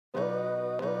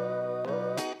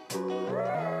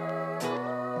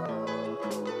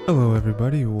Hello,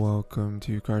 everybody. Welcome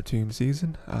to Cartoon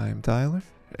Season. I'm Tyler,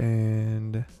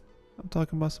 and I'm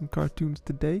talking about some cartoons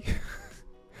today.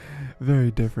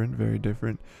 Very different, very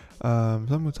different. So I'm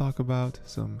going to talk about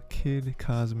some Kid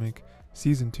Cosmic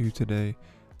Season 2 today.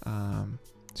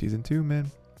 Season 2, man.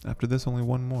 After this, only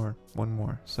one more.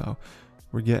 So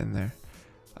we're getting there.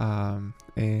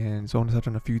 And so I want to touch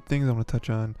on a few things. I want to touch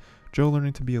on Joe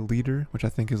learning to be a leader, which I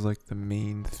think is like the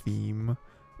main theme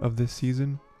of this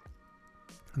season.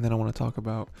 And then I want to talk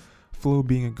about Flo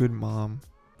being a good mom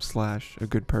 / a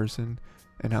good person,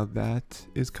 and how that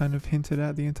is kind of hinted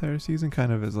at the entire season,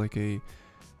 kind of as like a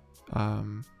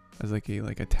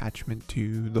attachment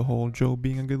to the whole Joe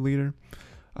being a good leader,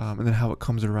 and then how it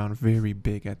comes around very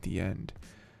big at the end.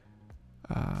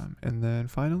 And then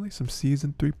finally some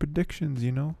season 3 predictions.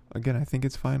 Again, I think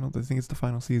it's final. I think it's the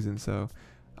final season, so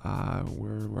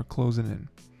we're closing in,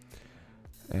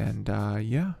 and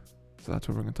yeah. So that's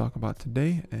what we're going to talk about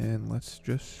today, and let's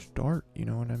just start, you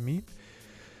know what I mean?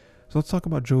 So let's talk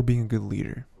about Joe being a good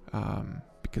leader,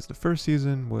 because the first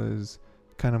season was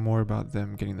kind of more about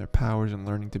them getting their powers and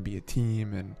learning to be a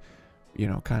team and,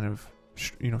 kind of,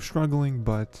 struggling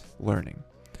but learning.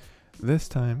 This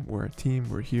time, we're a team,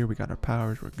 we're here, we got our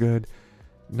powers, we're good.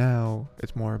 Now,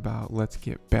 it's more about let's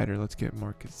get better, let's get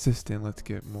more consistent, let's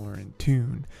get more in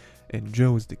tune. And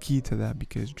Joe is the key to that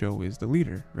because Joe is the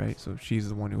leader, right? So she's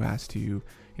the one who has to,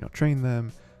 train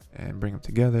them and bring them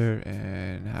together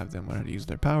and have them learn how to use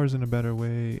their powers in a better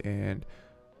way and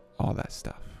all that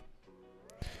stuff.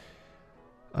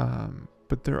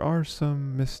 But there are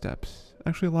some missteps.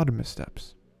 Actually, a lot of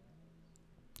missteps.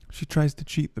 She tries to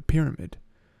cheat the pyramid.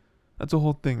 That's the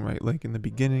whole thing, right? Like in the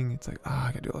beginning, it's like,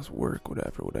 I gotta do all this work,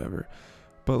 whatever.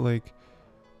 But like,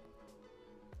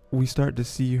 we start to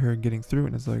see her getting through it,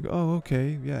 and it's like, oh,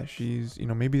 okay, yeah, she's,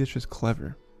 maybe it's just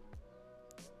clever.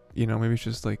 Maybe it's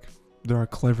just like, there are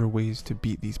clever ways to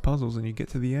beat these puzzles, and you get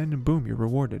to the end, and boom, you're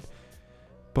rewarded.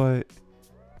 But,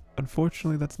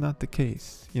 unfortunately, that's not the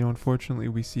case. Unfortunately,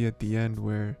 we see at the end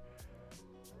where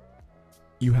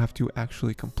you have to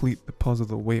actually complete the puzzle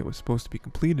the way it was supposed to be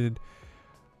completed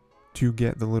to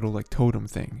get the little, totem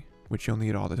thing, which you'll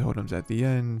need all the totems at the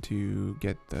end to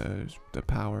get the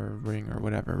power ring or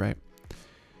whatever, right?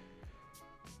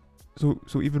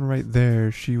 So even right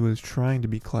there, she was trying to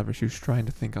be clever. She was trying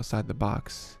to think outside the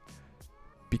box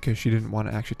because she didn't want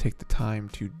to actually take the time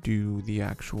to do the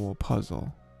actual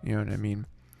puzzle. You know what I mean?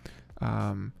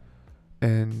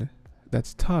 And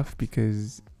that's tough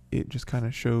because it just kind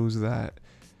of shows that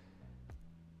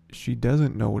she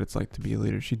doesn't know what it's like to be a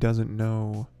leader. She doesn't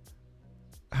know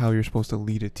how you're supposed to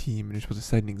lead a team and you're supposed to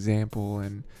set an example,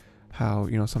 and how,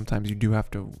 sometimes you do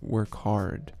have to work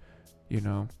hard,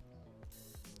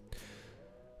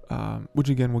 which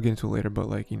again, we'll get into later, but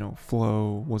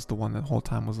Flo was the one that the whole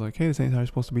time was like, hey, this ain't how you're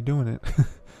supposed to be doing it.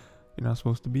 You're not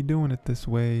supposed to be doing it this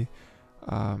way.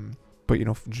 But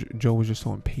Joe was just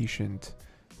so impatient,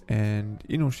 and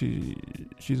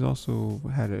she's also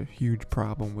had a huge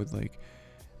problem with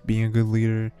being a good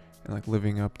leader and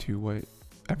living up to what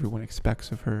everyone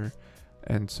expects of her,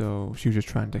 and so she was just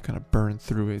trying to kind of burn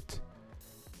through it,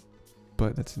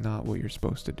 but that's not what you're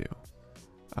supposed to do.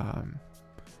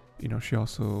 She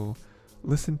also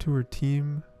listened to her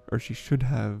team, or she should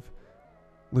have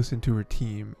listened to her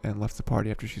team and left the party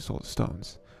after she sold the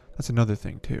stones. That's another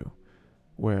thing too,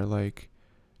 where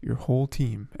your whole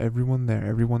team, everyone there,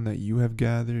 everyone that you have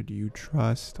gathered, you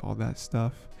trust, all that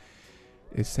stuff,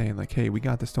 is saying hey, we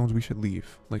got the stones, we should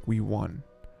leave, we won.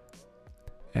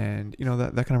 And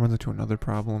that kind of runs into another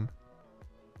problem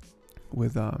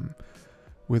with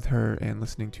her and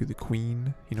listening to the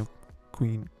Queen,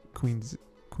 Queen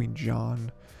John,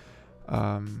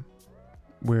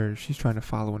 where she's trying to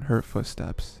follow in her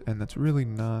footsteps, and that's really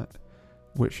not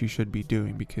what she should be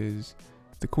doing, because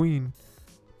the Queen,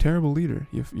 terrible leader,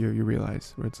 you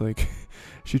realize, where it's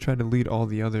she tried to lead all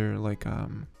the other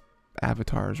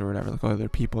avatars or whatever, all the other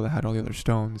people that had all the other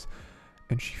stones,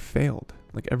 and she failed.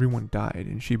 Everyone died,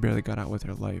 and she barely got out with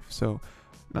her life. So,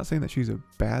 not saying that she's a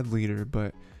bad leader,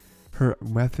 but her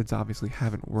methods obviously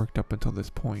haven't worked up until this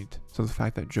point. So the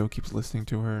fact that Joe keeps listening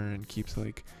to her and keeps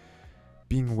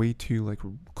being way too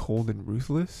cold and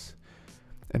ruthless,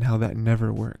 and how that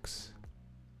never works.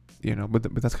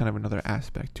 But that's kind of another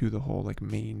aspect to the whole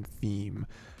main theme.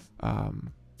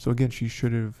 So again, she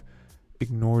should have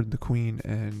ignored the Queen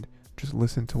and just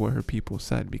listened to what her people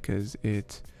said, because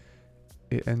it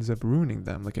ends up ruining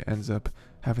them. It ends up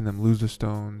having them lose the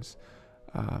stones.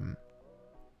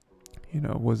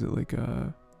 Was it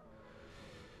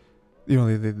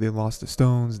they lost the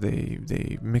stones,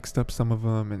 they mixed up some of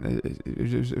them, and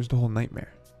it was the whole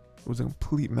nightmare. was a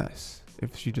complete mess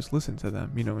if she just listened to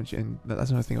them, you know. And that's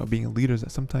another thing about being a leader, is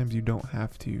that sometimes you don't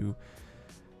have to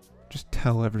just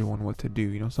tell everyone what to do.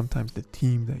 You know, sometimes the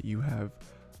team that you have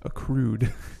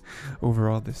accrued over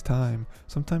all this time,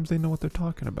 sometimes they know what they're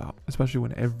talking about, especially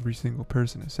when every single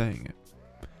person is saying it.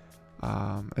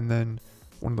 And then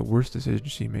one of the worst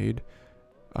decisions she made,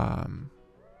 or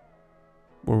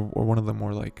one of the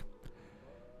more like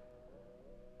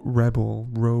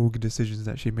rogue decisions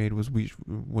that she made, was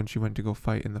when she went to go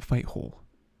fight in the fight hole,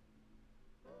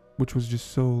 which was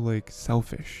just so like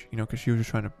selfish, you know, because she was just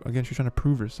she's trying to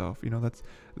prove herself, you know. That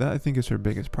I think is her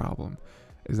biggest problem,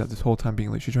 is that this whole time being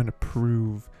like, she's trying to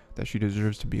prove that she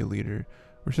deserves to be a leader,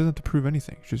 where she doesn't have to prove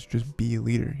anything. Just be a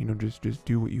leader, you know. Just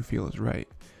do what you feel is right.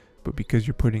 But because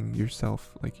you're putting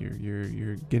yourself, like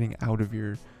you're getting out of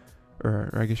your, or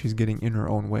I guess she's getting in her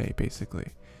own way, basically.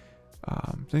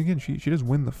 So again, she does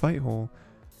win the fight hole,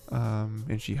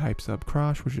 and she hypes up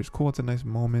Crush, which is cool. It's a nice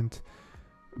moment,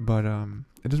 but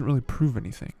it doesn't really prove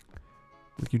anything.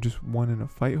 Like, you just won in a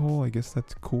fight hole, I guess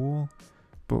that's cool,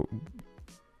 but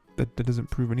that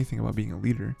doesn't prove anything about being a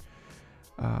leader.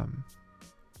 And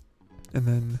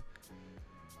then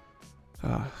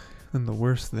the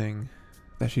worst thing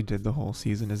that she did the whole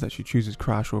season is that she chooses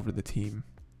Crush over the team.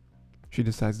 She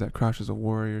decides that Crush is a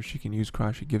warrior. She can use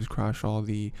Crush. She gives Crush all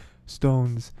the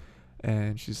stones,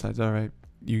 and she decides, all right,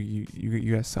 you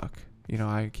guys suck. You know,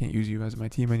 I can't use you as my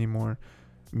team anymore.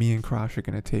 Me and Crush are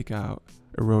gonna take out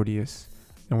Erodius,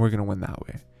 and we're gonna win that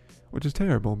way. Which is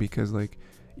terrible, because like,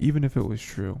 even if it was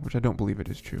true, which I don't believe it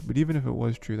is true, but even if it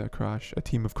was true that a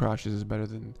team of Crushes is better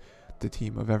than the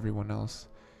team of everyone else,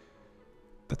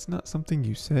 that's not something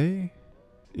you say,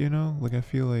 you know? Like, I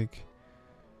feel like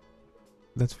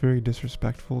that's very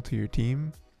disrespectful to your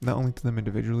team, not only to them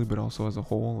individually, but also as a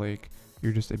whole. Like,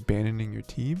 you're just abandoning your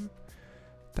team.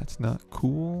 That's not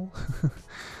cool.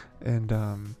 And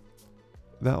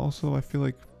that also, I feel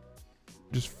like,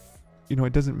 just, you know,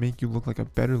 it doesn't make you look like a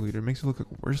better leader. It makes you look like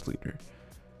a worse leader,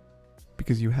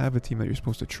 because you have a team that you're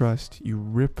supposed to trust. You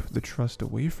rip the trust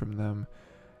away from them,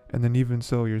 and then even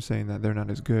so, you're saying that they're not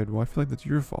as good. Well, I feel like that's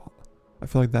your fault. I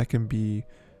feel like that can be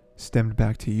stemmed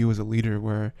back to you as a leader,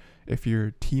 where if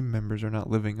your team members are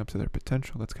not living up to their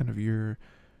potential, that's kind of your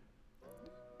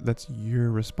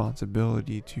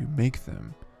responsibility to make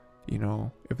them, you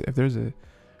know. If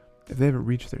they haven't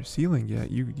reached their ceiling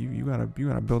yet, you gotta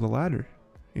build a ladder,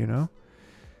 you know.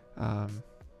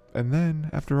 And then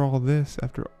after all this,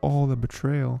 after all the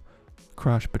betrayal,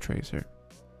 Crush betrays her.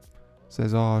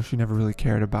 Says, oh, she never really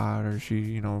cared about her. She,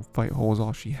 you know, fight hole's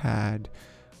all she had.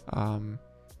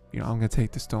 You know, I'm going to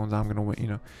take the stones. I'm going to win, you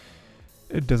know.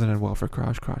 It doesn't end well for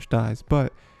Crush. Crush dies.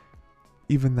 But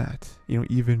even that, you know,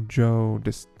 even Joe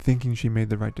just thinking she made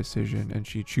the right decision, and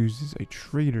she chooses a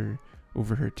traitor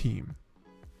over her team,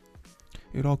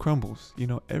 it all crumbles. You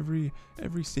know, every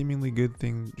seemingly good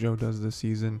thing Joe does this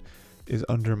season is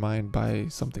undermined by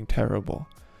something terrible,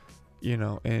 you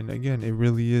know. And again, it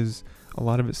really is, a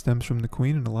lot of it stems from the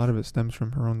queen, and a lot of it stems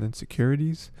from her own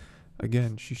insecurities.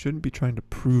 Again, she shouldn't be trying to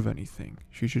prove anything.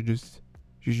 She should just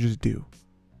do,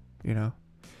 you know.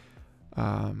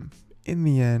 In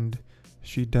the end,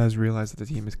 she does realize that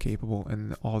the team is capable,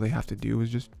 and all they have to do is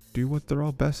just do what they're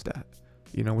all best at,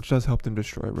 you know, which does help them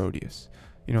destroy Rodius.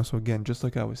 You know, so again, just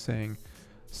like I was saying,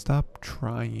 stop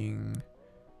trying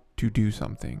to do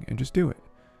something and just do it,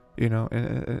 you know.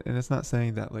 And it's not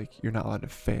saying that like you're not allowed to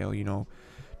fail, you know.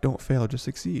 Don't fail, just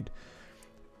succeed.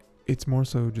 It's more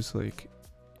so just like,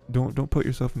 don't put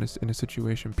yourself in a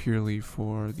situation purely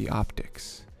for the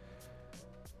optics.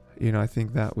 You know, I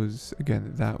think that was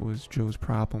Joe's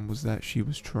problem, was that she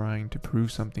was trying to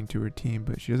prove something to her team,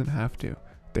 but she doesn't have to.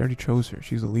 They already chose her.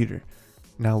 She's a leader.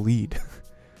 Now lead.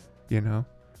 You know?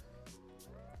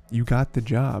 You got the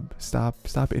job.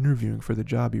 Stop interviewing for the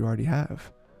job you already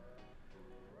have.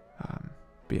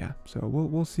 But yeah, so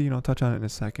we'll see, you know, I'll touch on it in a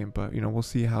second, but, you know, we'll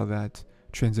see how that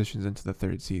transitions into the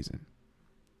third season.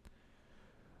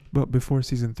 But before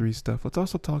season 3 stuff, let's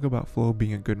also talk about Flo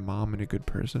being a good mom and a good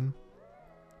person.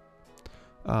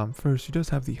 First, she does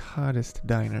have the hottest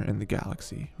diner in the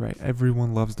galaxy, right?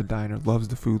 Everyone loves the diner, loves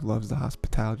the food, loves the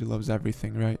hospitality, loves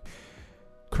everything, right?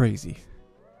 Crazy.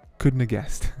 Couldn't have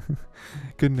guessed.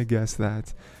 Couldn't have guessed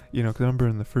that. You know, because I remember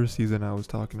in the first season I was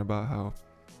talking about how,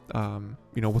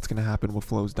 you know, what's going to happen with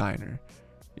Flo's diner.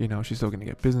 You know, she's still going to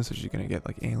get business, so she's going to get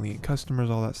like alien customers,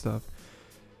 all that stuff.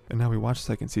 And now we watch the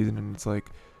second season, and it's like,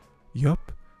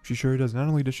 yup, she sure does. Not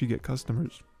only does she get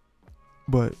customers,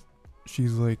 but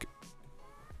she's like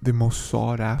the most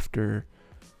sought after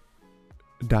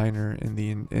diner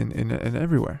in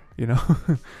everywhere, you know.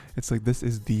 It's like, this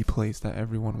is the place that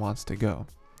everyone wants to go.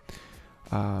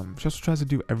 She also tries to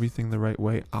do everything the right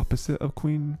way, opposite of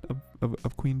Queen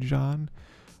Jean.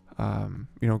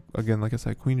 Again, like I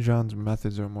said, Queen Jean's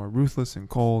methods are more ruthless and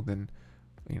cold and,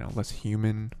 less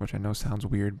human, which I know sounds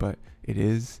weird, but it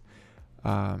is.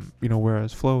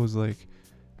 Whereas Flo is like,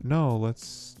 no,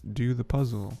 let's do the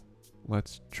puzzle.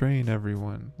 Let's train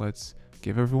everyone. Let's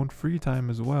give everyone free time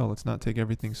as well. Let's not take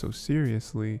everything so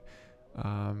seriously.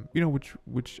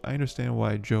 Which I understand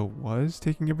why Joe was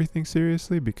taking everything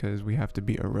seriously, because we have to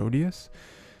be Herodias.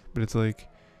 But it's like,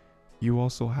 you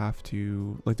also have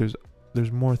to, like,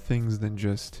 there's more things than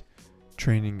just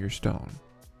training your stone,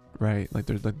 right? Like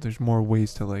there's more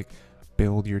ways to like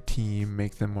build your team,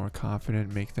 make them more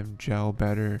confident, make them gel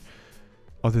better,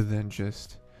 other than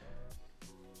just,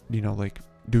 like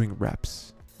doing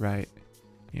reps, right?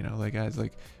 As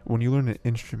like when you learn an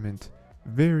instrument,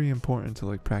 very important to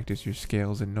like practice your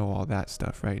scales and know all that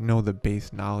stuff, right? Know the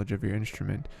base knowledge of your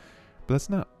instrument, but that's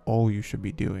not all you should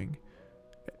be doing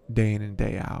day in and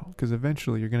day out, because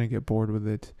eventually you're gonna get bored with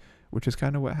it, which is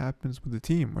kind of what happens with the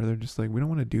team, where they're just like, we don't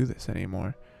want to do this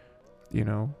anymore. We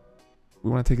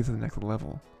want to take it to the next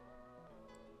level.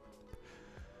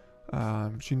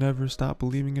 She never stopped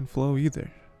believing in Flo either.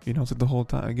 It's like the whole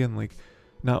time, again, like,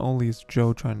 not only is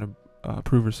Joe trying to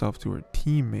prove herself to her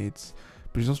teammates,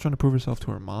 but she's also trying to prove herself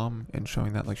to her mom and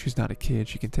showing that, like, she's not a kid.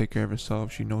 She can take care of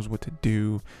herself. She knows what to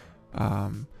do.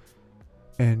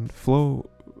 And Flo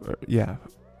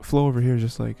over here is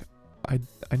just like, I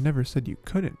never said you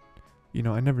couldn't.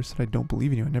 I never said I don't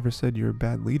believe in you. I never said you're a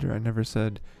bad leader. I never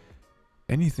said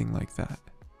anything like that.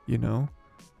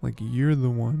 Like, you're the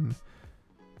one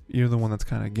that's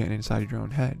kind of getting inside your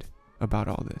own head about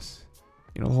all this.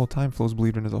 The whole time Flo's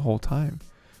believed in it the whole time.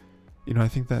 I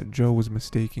think that Joe was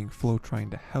mistaking Flo trying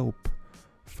to help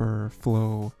for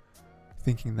Flo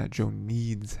thinking that Joe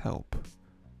needs help.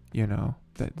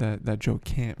 That Joe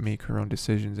can't make her own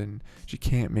decisions and she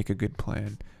can't make a good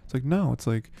plan. It's like, no, it's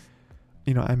like,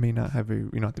 I may not have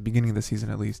at the beginning of the season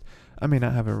at least, I may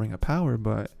not have a ring of power,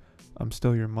 but I'm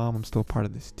still your mom. I'm still part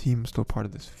of this team. I'm still part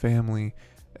of this family.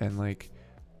 And like,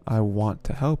 I want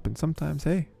to help. And sometimes,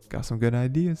 hey, got some good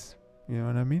ideas. You know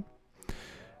what I mean?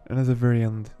 And at the very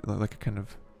end, like I kind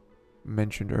of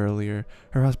mentioned earlier,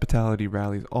 her hospitality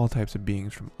rallies all types of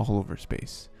beings from all over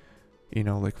space.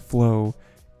 Like Flo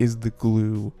is the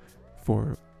glue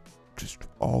for just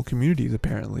all communities,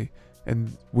 apparently.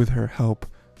 And with her help,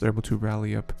 they're able to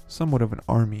rally up somewhat of an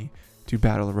army to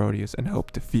battle Herodias and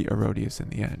help defeat Herodias in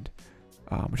the end,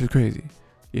 which is crazy.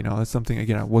 That's something,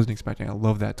 again, I wasn't expecting. I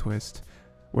love that twist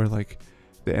where like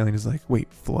the alien is like,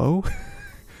 wait, Flo?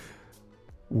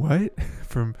 What?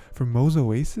 From Mo's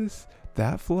Oasis?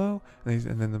 That Flo? And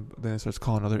then it starts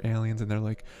calling other aliens and they're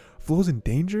like, Flo's in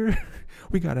danger?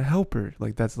 We gotta help her.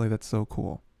 That's so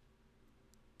cool.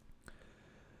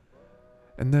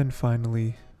 And then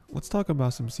finally, let's talk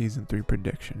about some season 3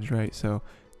 predictions, right? So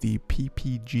the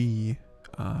PPG,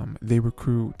 they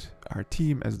recruit our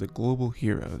team as the global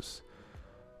heroes.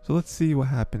 So let's see what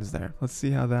happens there. Let's see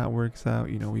how that works out.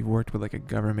 We've worked with like a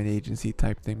government agency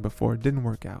type thing before. It didn't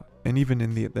work out. And even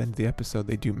in the end of the episode,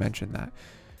 they do mention that.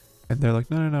 And they're like,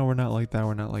 no, we're not like that.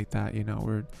 We're not like that.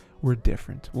 We're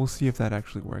different. We'll see if that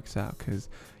actually works out, because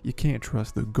you can't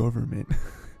trust the government.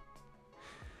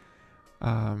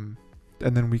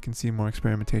 And then we can see more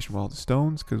experimentation with all the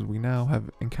stones, because we now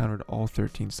have encountered all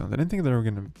 13 stones. I didn't think they were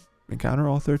going to encounter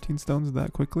all 13 stones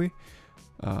that quickly.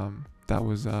 That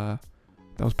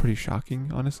was pretty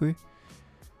shocking, honestly.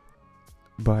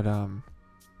 But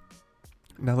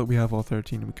now that we have all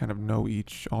 13, we kind of know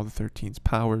all the 13's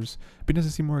powers. It'd be nice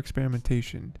to see more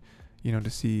experimentation, to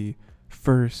see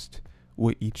first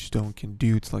what each stone can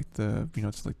do. It's like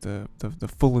the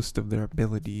fullest of their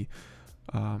ability.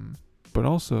 But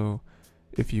also,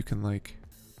 if you can like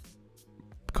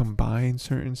combine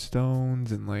certain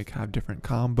stones and like have different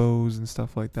combos and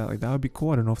stuff like that would be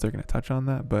cool. I don't know if they're gonna touch on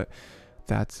that, but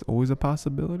that's always a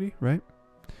possibility, right?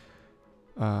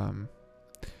 And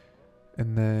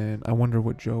then I wonder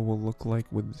what Joe will look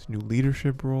like with this new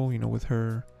leadership role, with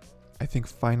her, I think,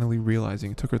 finally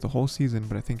realizing, it took her the whole season,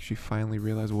 but I think she finally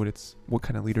realized what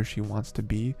kind of leader she wants to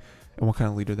be and what kind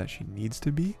of leader that she needs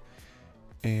to be.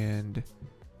 And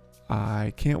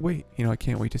I can't wait. I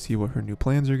can't wait to see what her new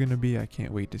plans are going to be. I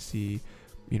can't wait to see,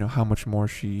 how much more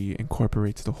she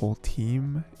incorporates the whole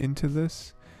team into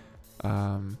this.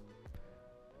 And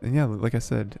yeah, like I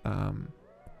said,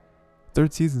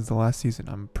 third season's the last season.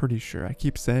 I'm pretty sure. I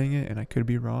keep saying it and I could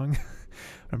be wrong.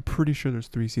 I'm pretty sure there's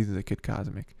 3 seasons of Kid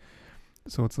Cosmic.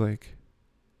 So it's like,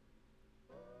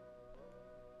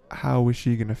 how is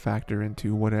she going to factor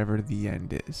into whatever the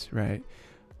end is, right?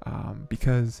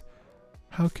 Because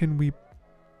how can we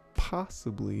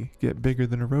possibly get bigger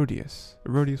than Erodius?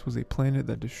 Erodius was a planet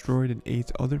that destroyed and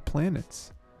ate other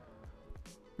planets.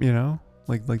 You know,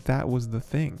 like that was the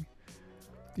thing.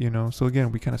 You know, so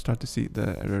again, we kind of start to see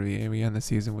we end the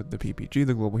season with the PPG,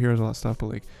 the global heroes, all that stuff. But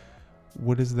like,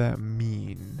 what does that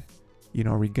mean? You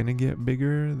know, are we gonna get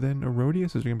bigger than Erodius?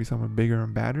 Is there gonna be someone bigger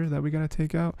and badder that we gotta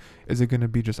take out? Is it gonna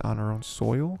be just on our own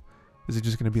soil? Is it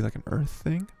just gonna be like an Earth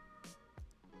thing?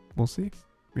 We'll see.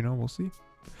 You know, we'll see.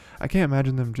 I can't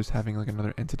imagine them just having like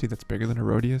another entity that's bigger than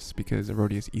Erodius, because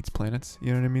Erodius eats planets.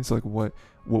 You know what I mean? So like, what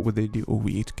would they do? Oh,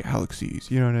 we eat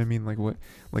galaxies. You know what I mean? Like what?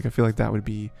 Like I feel like that would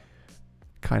be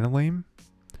kind of lame.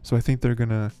 So I think they're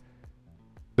gonna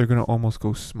almost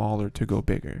go smaller to go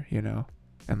bigger. You know,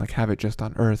 and like have it just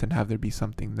on Earth and have there be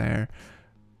something there,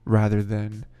 rather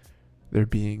than there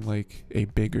being like a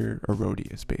bigger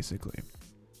Erodius, basically.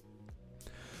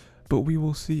 But we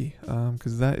will see,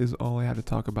 because that is all I had to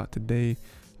talk about today.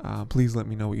 Please let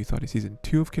me know what you thought of Season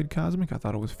 2 of Kid Cosmic. I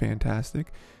thought it was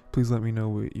fantastic. Please let me know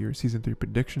what your Season 3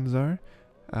 predictions are,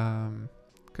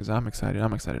 because I'm excited.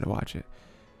 I'm excited to watch it.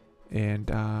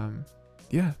 And,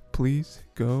 yeah, please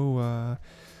go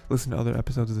listen to other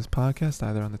episodes of this podcast,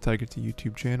 either on the Tiger T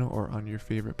YouTube channel or on your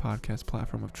favorite podcast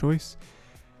platform of choice.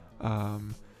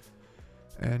 And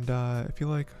if you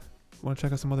want to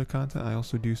check out some other content, I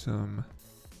also do some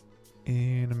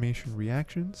animation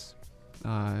reactions,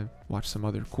 watch some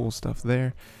other cool stuff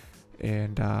there,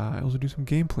 and I also do some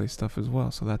gameplay stuff as well,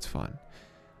 so that's fun.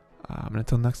 And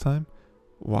until next time,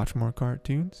 watch more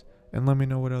cartoons, and let me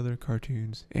know what other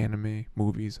cartoons, anime,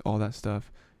 movies, all that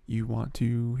stuff you want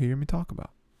to hear me talk about.